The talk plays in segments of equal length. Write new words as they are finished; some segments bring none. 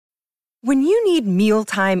When you need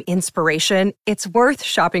mealtime inspiration, it's worth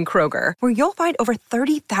shopping Kroger, where you'll find over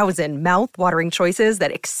 30,000 mouth-watering choices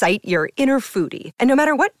that excite your inner foodie. And no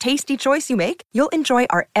matter what tasty choice you make, you'll enjoy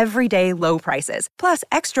our everyday low prices, plus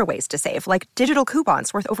extra ways to save, like digital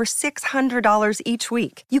coupons worth over $600 each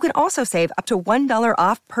week. You can also save up to $1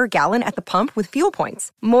 off per gallon at the pump with fuel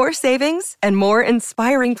points. More savings and more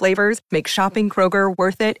inspiring flavors make shopping Kroger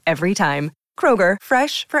worth it every time. Kroger,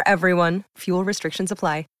 fresh for everyone. Fuel restrictions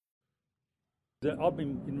apply. I've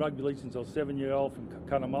been in rugby league since I was 7-year-old from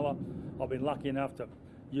Cunnamulla. I've been lucky enough to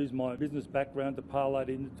use my business background to parlay it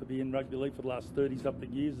in to be in rugby league for the last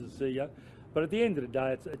 30-something years as a CEO. But at the end of the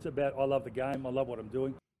day, it's about I love the game, I love what I'm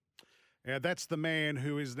doing. Yeah, that's the man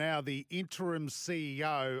who is now the interim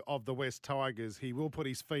CEO of the West Tigers. He will put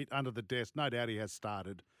his feet under the desk. No doubt he has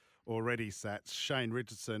started already, Sats. Shane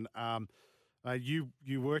Richardson.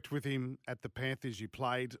 You worked with him at the Panthers. You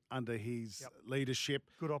played under his leadership.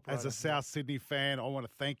 Good operator. As a South Sydney fan, I want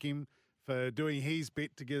to thank him for doing his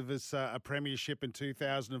bit to give us a premiership in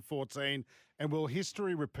 2014. And will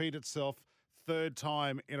history repeat itself third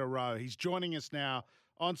time in a row? He's joining us now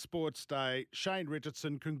on Sportsday. Shane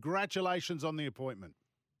Richardson, congratulations on the appointment.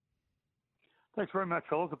 Thanks very much,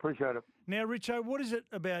 fellas. Appreciate it. Now, Richo, what is it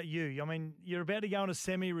about you? I mean, you're about to go into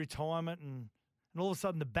semi-retirement and all of a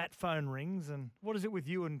sudden the bat phone rings. And what is it with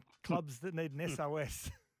you and clubs that need an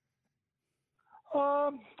SOS?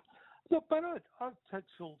 Look, but I've had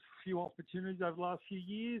a few opportunities over the last few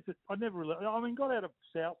years. I never really, got out of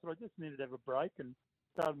South, but I just needed to have a break and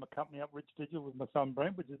started my company up, Rich Digital, with my son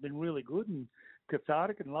Brent, which has been really good and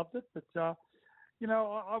cathartic and loved it. But,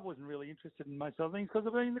 I wasn't really interested in most other things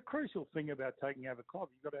because, the crucial thing about taking over a club,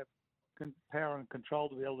 you've got to have power and control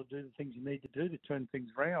to be able to do the things you need to do to turn things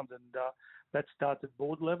around. And that starts at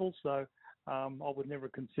board level. So I would never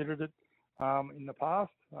have considered it in the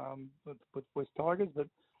past with West Tigers. But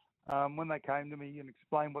when they came to me and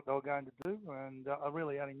explained what they were going to do, and I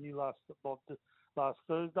really only knew last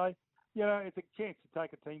Thursday, it's a chance to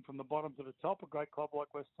take a team from the bottom to the top, a great club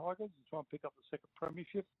like West Tigers, and try and pick up the second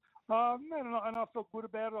premiership. And I felt good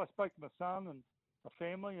about it. I spoke to my son and my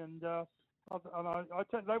family, and I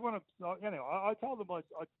told them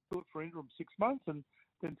I'd do it for interim 6 months and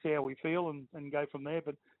then see how we feel and go from there.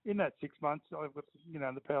 But in that 6 months, I've got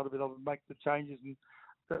the power to be able to make the changes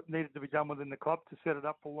that needed to be done within the club to set it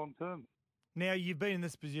up for long term. Now, you've been in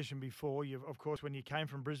this position before. Of course, when you came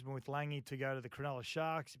from Brisbane with Langy to go to the Cronulla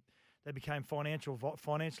Sharks, they became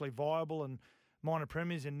financially viable and minor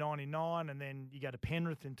premiers in 99, and then you go to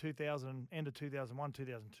Penrith in 2000, end of 2001,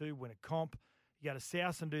 2002, win a comp. You go to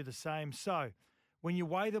South and do the same. So when you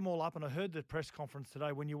weigh them all up, and I heard the press conference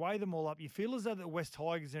today, when you weigh them all up, you feel as though the West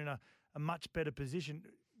Tigers are in a much better position.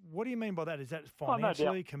 What do you mean by that? Is that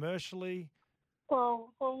financially, commercially?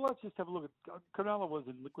 Well, let's just have a look at Cronulla was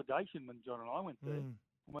in liquidation when John and I went there.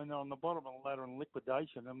 When they're on the bottom of the ladder in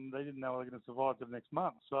liquidation, and they didn't know they were going to survive to the next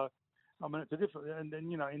month. So, it's a different. And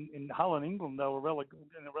then in Hull and England, they were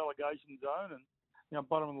in a relegation zone, and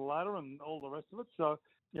bottom of the ladder, and all the rest of it. So,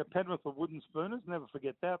 Penrith were wooden spooners. Never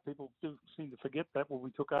forget that. People do seem to forget that when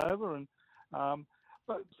we took over, and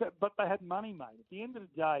but they had money, mate. At the end of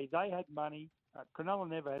the day, they had money. Cronulla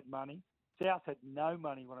never had money. South had no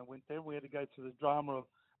money when I went there. We had to go through the drama of,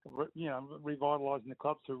 revitalising the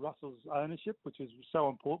club through Russell's ownership, which was so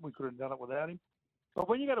important. We couldn't have done it without him. But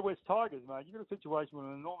when you go to West Tigers, mate, you've got a situation with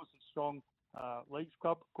an enormously strong leagues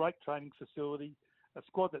club, great training facility, a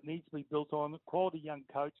squad that needs to be built on, quality young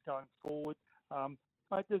coach going forward.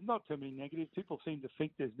 Mate, there's not too many negatives. People seem to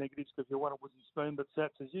think there's negatives because they want a wooden spoon, but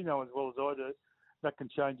Sats, as you know as well as I do, that can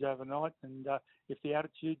change overnight. And if the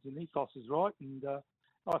attitudes and ethos is right, and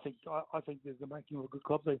I think there's the making of a good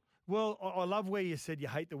club there. Well, I love where you said you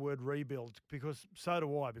hate the word rebuild, because so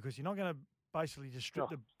do I, because you're not going to basically just strip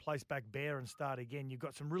the place back bare and start again. You've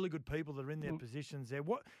got some really good people that are in their positions there.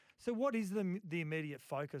 What is the immediate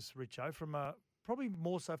focus, Richo, probably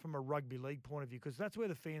more so from a rugby league point of view, because that's where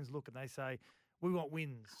the fans look and they say, we want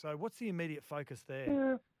wins. So what's the immediate focus there?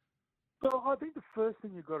 Yeah. Well, I think the first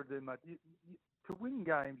thing you've got to do, mate, to win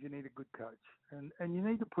games, you need a good coach. And you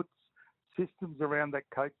need to put systems around that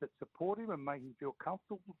coach that support him and make him feel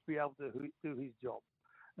comfortable to be able to do his job.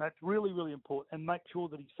 That's really, really important. And make sure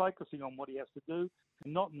that he's focusing on what he has to do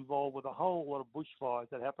and not involved with a whole lot of bushfires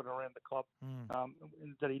that happen around the club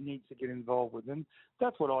that he needs to get involved with. And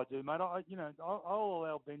that's what I do, mate. I'll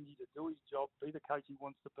allow Benji to do his job, be the coach he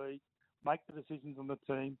wants to be, make the decisions on the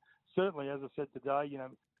team. Certainly, as I said today,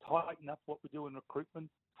 tighten up what we do in recruitment,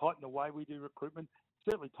 tighten the way we do recruitment,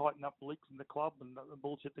 certainly tighten up leaks in the club and the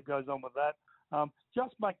bullshit that goes on with that.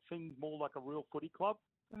 Just make things more like a real footy club.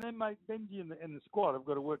 And then, mate, Benji and the squad have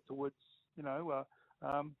got to work towards,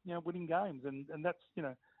 winning games, and that's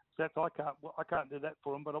I can't do that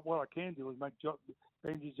for him. But what I can do is make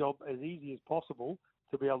Benji's job as easy as possible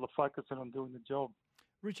to be able to focus in on doing the job.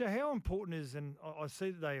 Richard, how important is, and I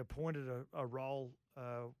see that they appointed a role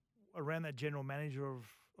around that general manager of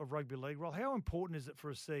rugby league role. How important is it for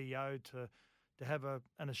a CEO to have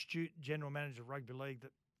an astute general manager of rugby league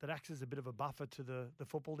that acts as a bit of a buffer to the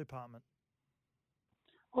football department?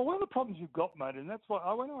 Well, one of the problems you've got, mate, and that's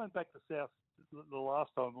why when I went back to South the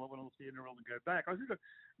last time when I was the NRL and go back, I said,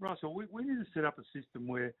 Russell, we need to set up a system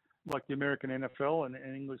where, like the American NFL and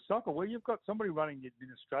English soccer, where you've got somebody running the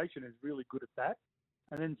administration who's really good at that,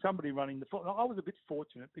 and then somebody running the football. I was a bit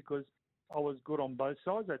fortunate because I was good on both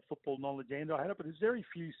sides. I had football knowledge and I had it, but there's very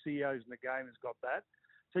few CEOs in the game who's got that.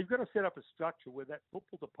 So you've got to set up a structure where that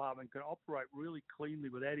football department can operate really cleanly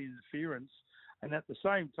without interference, and at the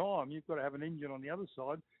same time, you've got to have an engine on the other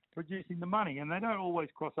side producing the money, and they don't always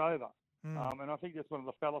cross over. And I think that's one of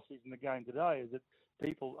the fallacies in the game today is that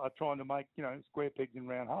people are trying to make square pegs in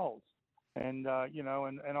round holes, and I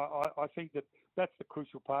think that's the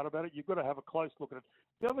crucial part about it. You've got to have a close look at it.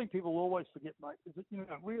 The other thing people always forget, mate, is that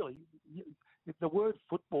really, if the word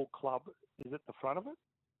football club is at the front of it,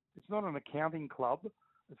 it's not an accounting club,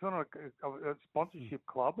 it's not a sponsorship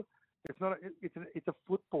club. It's not. It's a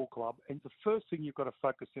football club, and it's the first thing you've got to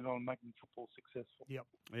focus in on making football successful. Yep.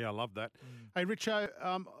 Yeah, I love that. Hey, Richo,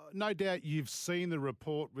 no doubt you've seen the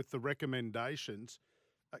report with the recommendations.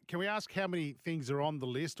 Can we ask how many things are on the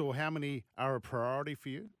list, or how many are a priority for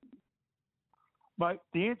you? Mate,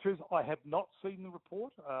 the answer is I have not seen the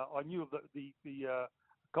report. I knew of the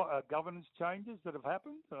governance changes that have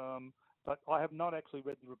happened, but I have not actually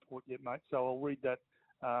read the report yet, mate. So I'll read that.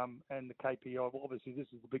 And the KPI, well, obviously this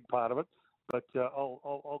is the big part of it, but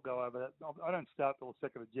I'll go over that. I don't start till the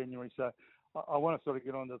 2nd of January, so I want to sort of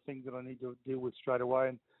get on to the things that I need to deal with straight away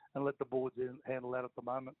and let the boards handle that at the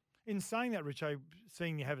moment. In saying that, Richo,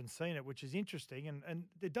 seeing you haven't seen it, which is interesting, and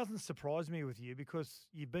it doesn't surprise me with you because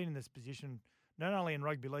you've been in this position not only in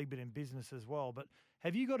rugby league but in business as well. But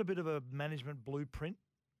have you got a bit of a management blueprint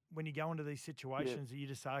when you go into these situations that you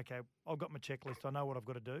just say, okay, I've got my checklist, I know what I've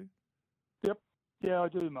got to do? Yep. Yeah, I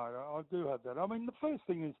do, mate. I do have that. I mean, the first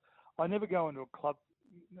thing is I never go into a club,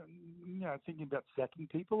 thinking about sacking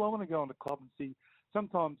people. I want to go into a club and see.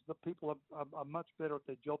 Sometimes the people are much better at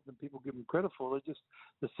their job than people give them credit for. They're just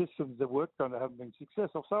the systems they've worked on that haven't been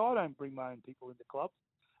successful. So I don't bring my own people into clubs.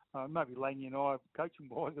 Maybe Laney and I, coaching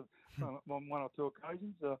boys, on one or two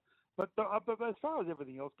occasions. But as far as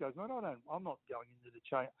everything else goes, mate, I'm not going in there to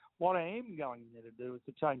change. What I am going in there to do is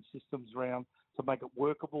to change systems around to make it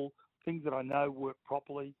workable. Things that I know work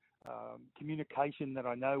properly, communication that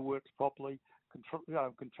I know works properly,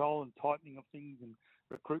 control and tightening of things, and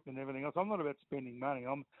recruitment and everything else. I'm not about spending money.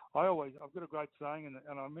 I've got a great saying,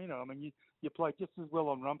 and I mean it. I mean, you play just as well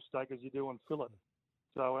on rump steak as you do on fillet.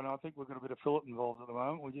 So, and I think we've got a bit of fillet involved at the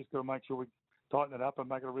moment. We just got to make sure we tighten it up and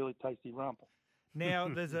make it a really tasty rump. Now,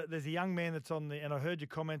 there's a young man that's on and I heard your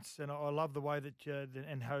comments, and I love the way that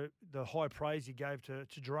and how the high praise you gave to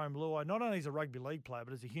Jerome Luai, not only as a rugby league player,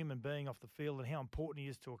 but as a human being off the field and how important he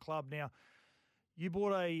is to a club. Now, you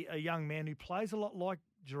brought a young man who plays a lot like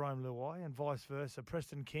Jerome Luai and vice versa,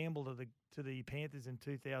 Preston Campbell to the Panthers in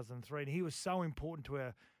 2003, and he was so important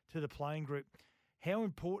to the playing group. How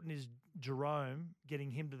important is Jerome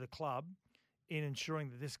getting him to the club in ensuring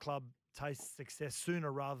that this club tastes success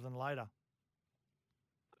sooner rather than later?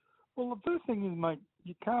 Well, the first thing is, mate,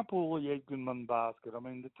 you can't put all your eggs in one basket. I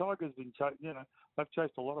mean, the Tigers been they've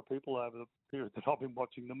chased a lot of people over the period that I've been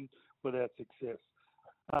watching them without success.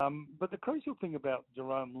 But the crucial thing about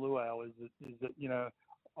Jerome Luau is that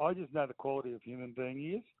I just know the quality of human being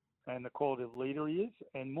he is, and the quality of leader he is,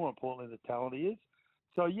 and more importantly, the talent he is.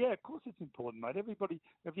 So yeah, of course it's important, mate. Everybody,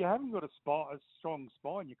 if you haven't got a strong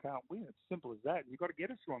spine, you can't win. It's simple as that. You've got to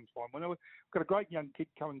get a strong spine. We've got a great young kid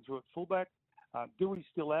coming through at fullback. Dewey's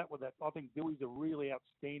still out with that. I think Dewey's a really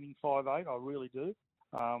outstanding 5'8". I really do.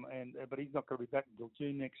 But he's not going to be back until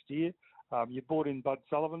June next year. You brought in Bud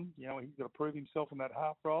Sullivan. He's got to prove himself in that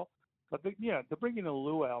half role. But to bring in a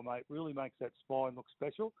Luau, mate, really makes that spine look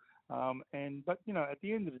special. But at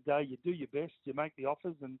the end of the day, you do your best. You make the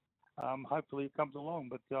offers, and hopefully it comes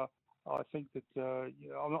along. But I think that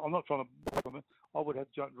I'm not trying to from it. I would have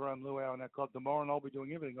Jerome Luau in our club tomorrow, and I'll be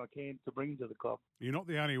doing everything I can to bring him to the club. You're not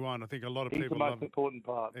the only one. I think a lot of He's people the most love important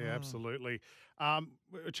part. Yeah, absolutely.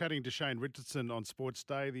 We're chatting to Shane Richardson on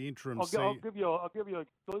Sportsday, the interim I'll give you an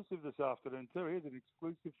exclusive this afternoon too. Here's an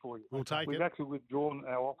exclusive for you. We'll take it. We've actually withdrawn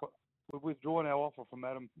our offer. We've withdrawn our offer from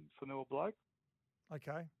Adam Fanua-Blake.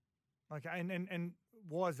 Okay. And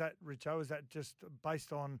why is that, Richo? Is that just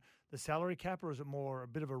based on the salary cap, or is it more a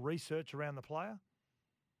bit of a research around the player?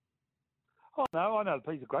 Oh no, I know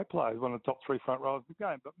he's a great player. He's one of the top 3 front rowers of the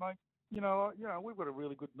game. But mate, we've got a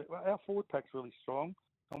really good. Our forward pack's really strong,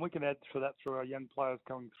 and we can add to that through our young players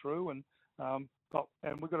coming through, and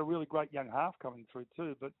we've got a really great young half coming through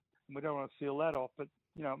too. But we don't want to seal that off. But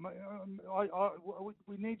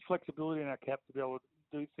we need flexibility in our cap to be able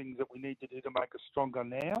to do things that we need to do to make us stronger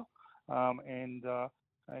now. And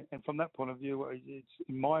from that point of view, it's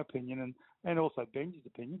in my opinion, and also Benji's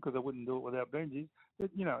opinion, because I wouldn't do it without Benji's.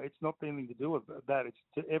 It's not anything to do with that. It's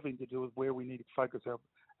everything to do with where we need to focus our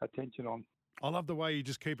attention on. I love the way you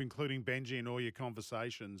just keep including Benji in all your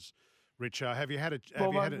conversations, Richo. Have you had a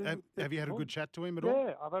good chat to him at all?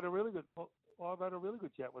 Yeah, I've had a really good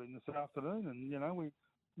chat with him this afternoon, and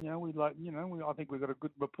I think we've got a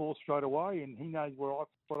good rapport straight away, and he knows what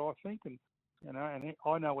I think, and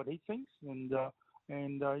I know what he thinks,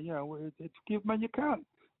 it's give, man. You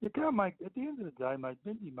can't make, at the end of the day, mate.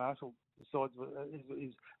 Benji Marshall decides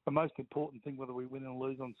is the most important thing, whether we win and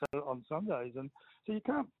lose on Sundays, and so you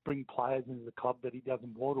can't bring players into the club that he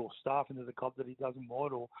doesn't want, or staff into the club that he doesn't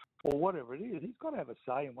want, or whatever it is. He's got to have a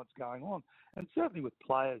say in what's going on, and certainly with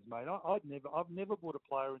players, mate. I've never brought a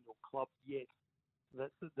player in your club yet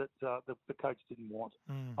that the coach didn't want.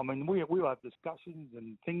 I mean, we have discussions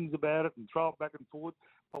and things about it and throw it back and forth.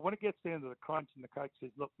 But when it gets down to the crunch and the coach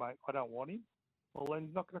says, look, mate, I don't want him, well, then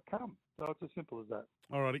he's not going to come. So it's as simple as that.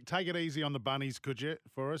 All righty. Take it easy on the Bunnies, could you,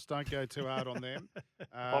 for us? Don't go too hard on them. Mate,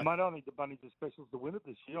 I don't think the Bunnies are specials to win it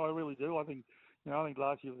this year. I really do. I think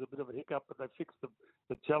last year was a bit of a hiccup, but they fixed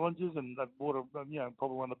the challenges, and they've brought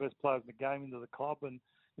probably one of the best players in the game into the club, and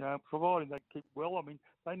providing they keep well. I mean,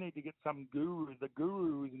 they need to get some guru. The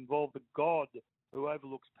guru is involved, the God who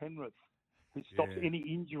overlooks Penrith, who stops any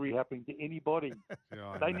injury happening to anybody.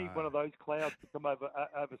 They need one of those clouds to come over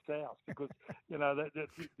south, because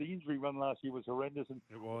the injury run last year was horrendous, and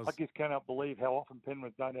it was. I just cannot believe how often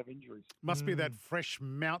Penrith don't have injuries. Must be that fresh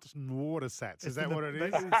mountain water, Sats. Is that what it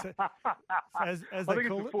is? As I they think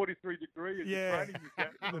call it's a 43-degree.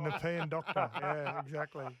 the Nepean doctor. Yeah,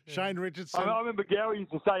 exactly. Yeah. Shane Richardson. I remember Gary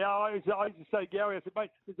used to say, I used to say, Gary, I said,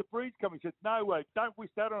 mate, there's a breeze coming. He said, no way, don't wish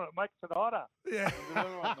that on it, makes it hotter. Yeah. I said,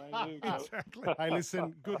 all right, mate, there you go. Exactly. Hey,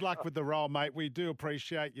 listen, good luck with the role, mate. We do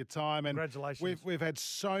appreciate your time. And congratulations. We've had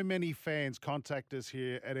so many fans contact us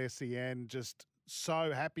here at SEN, just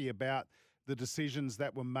so happy about the decisions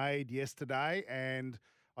that were made yesterday. And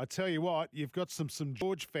I tell you what, you've got some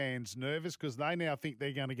George fans nervous, because they now think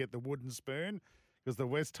they're going to get the wooden spoon, because the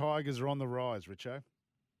West Tigers are on the rise, Richo.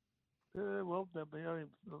 Well,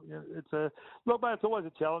 it's look, mate. It's always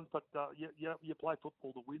a challenge, but you play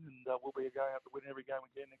football to win, and we'll be going out to win every game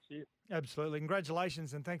we can next year. Absolutely,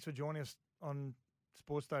 congratulations, and thanks for joining us on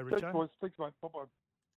Sportsday, Richo. Thanks, mate. Bye bye.